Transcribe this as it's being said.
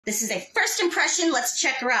This is a first impression. Let's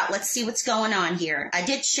check her out. Let's see what's going on here. I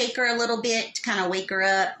did shake her a little bit to kind of wake her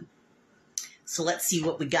up. So let's see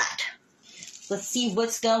what we got. Let's see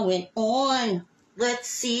what's going on. Let's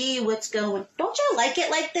see what's going. Don't you like it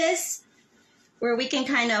like this? Where we can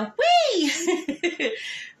kind of,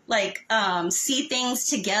 like see things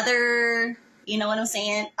together. You know what I'm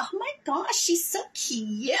saying? Oh my gosh, she's so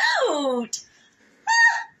cute.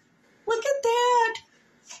 Ah, look at that.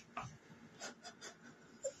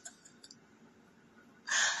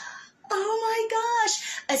 Oh my gosh.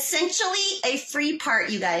 Essentially a free part,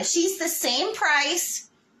 you guys. She's the same price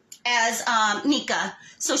as Nika.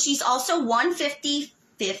 So she's also $150,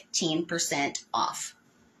 15% off.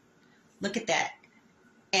 Look at that.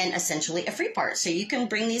 And essentially a free part. So you can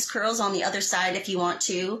bring these curls on the other side if you want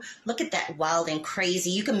to. Look at that, wild and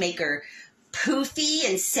crazy. You can make her poofy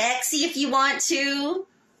and sexy if you want to.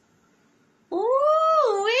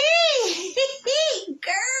 Ooh-wee.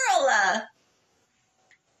 Girl.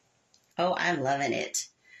 Oh, I'm loving it.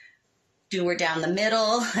 Do her down the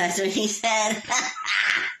middle. That's what he said.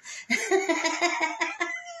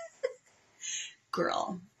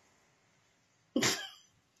 Girl.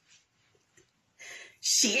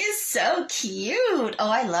 She is so cute. Oh,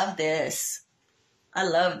 I love this. I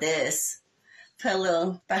love this. Put a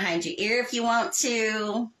little behind your ear if you want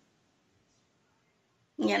to.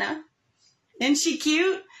 You know? Isn't she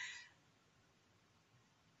cute?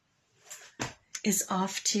 Is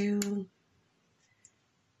off to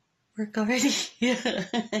work already?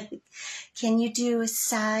 Can you do a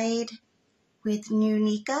side with new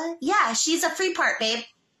Nika? Yeah, she's a free part, babe.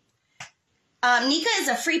 Nika is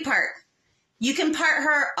a free part. You can part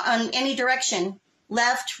her on any direction.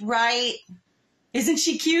 Left, right. Isn't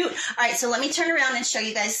she cute? All right, so let me turn around and show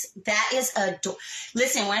you guys. That is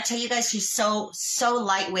listen, when I tell you guys she's so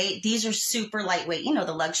lightweight, these are super lightweight. You know,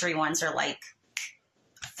 the luxury ones are like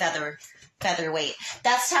featherweight.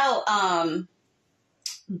 That's how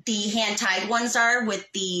the hand-tied ones are with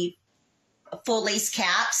the full lace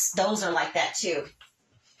caps. Those are like that too.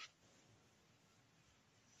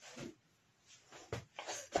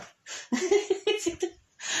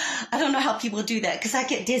 I don't know how people do that because I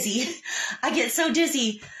get dizzy. I get so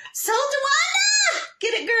dizzy. So Dewanda!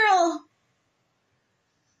 Get it, girl.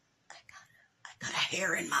 I got a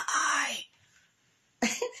hair in my eye.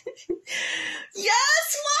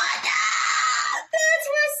 Yes, Wanda! That's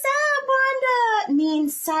what's up, Wanda!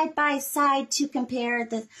 Means side by side to compare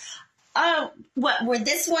the... what, were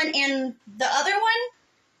this one and the other one?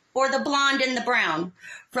 Or the blonde and the brown?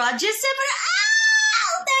 Roger said,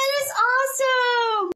 oh, that is awesome!